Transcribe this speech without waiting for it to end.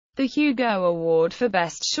The Hugo Award for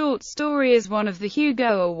Best Short Story is one of the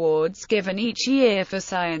Hugo Awards given each year for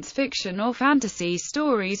science fiction or fantasy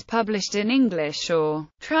stories published in English or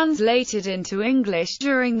translated into English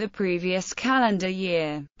during the previous calendar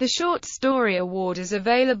year. The Short Story Award is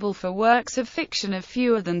available for works of fiction of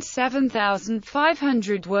fewer than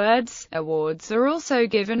 7,500 words. Awards are also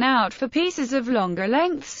given out for pieces of longer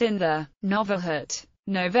lengths in the novelhood,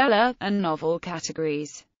 novella, and novel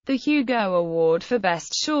categories. The Hugo Award for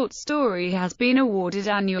Best Short Story has been awarded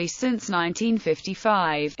annually since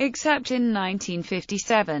 1955, except in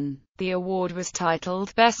 1957. The award was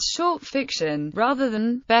titled Best Short Fiction, rather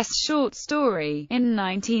than Best Short Story, in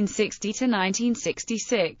 1960 to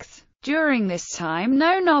 1966. During this time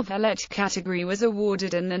no novelette category was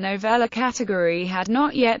awarded and the novella category had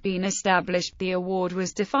not yet been established. The award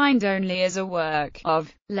was defined only as a work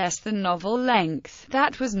of less than novel length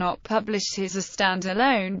that was not published as a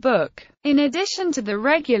standalone book. In addition to the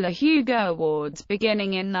regular Hugo Awards,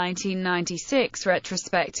 beginning in 1996,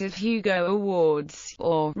 retrospective Hugo Awards,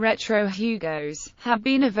 or Retro Hugos, have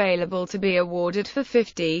been available to be awarded for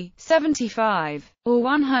 50, 75, or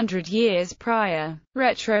 100 years prior.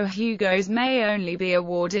 Retro Hugos may only be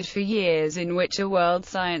awarded for years in which a World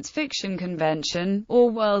Science Fiction Convention,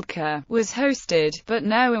 or Worldcon, was hosted, but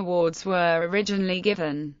no awards were originally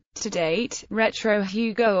given. To date, Retro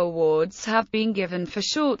Hugo Awards have been given for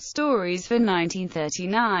short stories for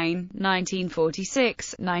 1939,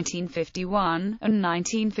 1946, 1951, and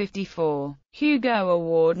 1954. Hugo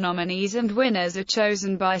Award nominees and winners are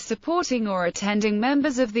chosen by supporting or attending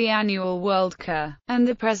members of the annual Worldcon, and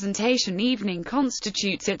the presentation evening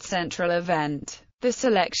constitutes its central event. The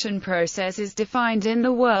selection process is defined in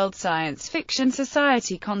the World Science Fiction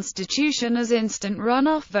Society Constitution as instant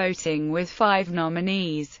runoff voting with 5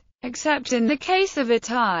 nominees. Except in the case of a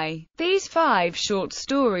tie, these 5 short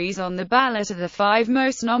stories on the ballot are the 5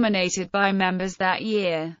 most nominated by members that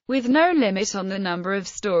year, with no limit on the number of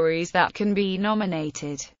stories that can be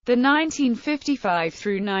nominated. The 1955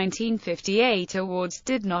 through 1958 awards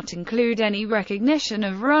did not include any recognition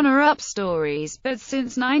of runner-up stories, but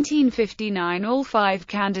since 1959 all 5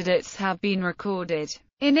 candidates have been recorded.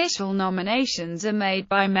 Initial nominations are made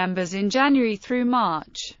by members in January through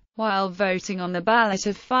March, while voting on the ballot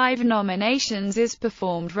of 5 nominations is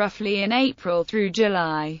performed roughly in April through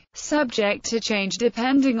July, subject to change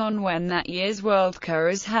depending on when that year's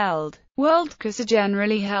Worldcon is held. Worldcons are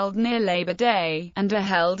generally held near Labor Day, and are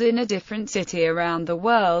held in a different city around the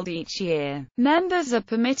world each year. Members are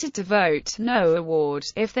permitted to vote no award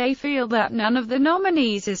if they feel that none of the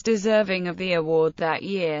nominees is deserving of the award that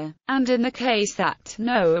year, and in the case that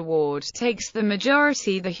no award takes the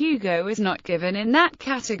majority, the Hugo is not given in that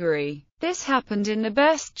category. This happened in the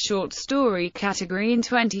Best Short Story category in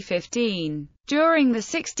 2015. During the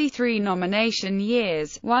 63 nomination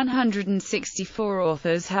years, 164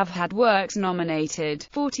 authors have had works nominated.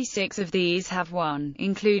 46 of these have won,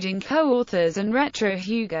 including co-authors and Retro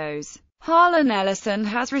Hugos. Harlan Ellison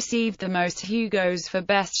has received the most Hugos for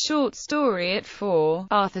Best Short Story at 4,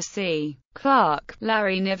 Arthur C. Clarke,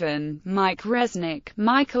 Larry Niven, Mike Resnick,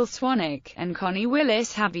 Michael Swanwick, and Connie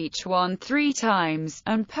Willis have each won 3 times,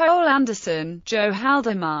 and Poul Anderson, Joe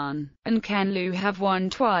Haldeman, and Ken Liu have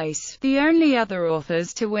won twice, the only other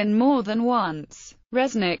authors to win more than once.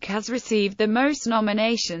 Resnick has received the most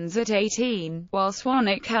nominations at 18, while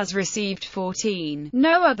Swanwick has received 14.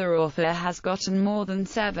 No other author has gotten more than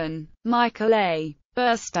 7. Michael A.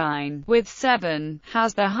 Burstein, with 7,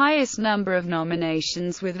 has the highest number of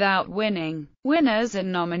nominations without winning. Winners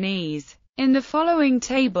and nominees. In the following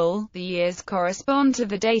table, the years correspond to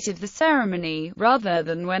the date of the ceremony, rather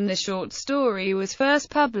than when the short story was first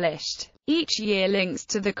published. Each year links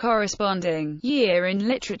to the corresponding year in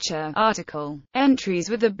literature article. Entries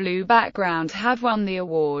with a blue background have won the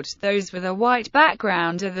award. Those with a white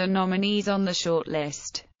background are the nominees on the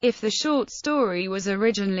shortlist. If the short story was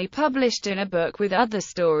originally published in a book with other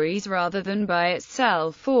stories rather than by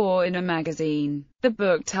itself or in a magazine, the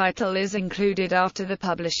book title is included after the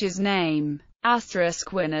publisher's name.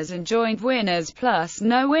 Asterisk winners and joint winners plus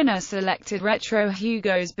no winner selected. Retro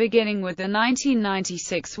Hugos. Beginning with the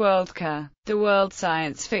 1996 Worldcon, the World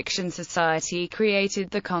Science Fiction Society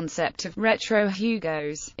created the concept of Retro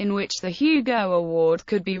Hugos, in which the Hugo Award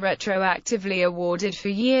could be retroactively awarded for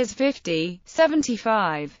years 50,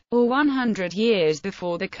 75, or 100 years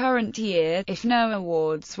before the current year, if no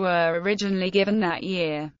awards were originally given that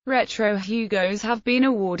year. Retro Hugos have been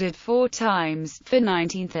awarded 4 times, for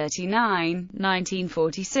 1939,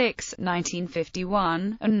 1946,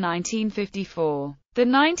 1951, and 1954. The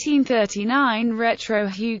 1939 Retro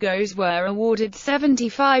Hugos were awarded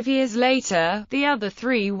 75 years later, the other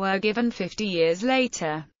 3 were given 50 years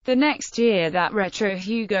later. The next year that retro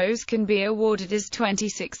Hugos can be awarded is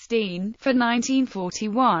 2016, for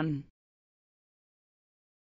 1941.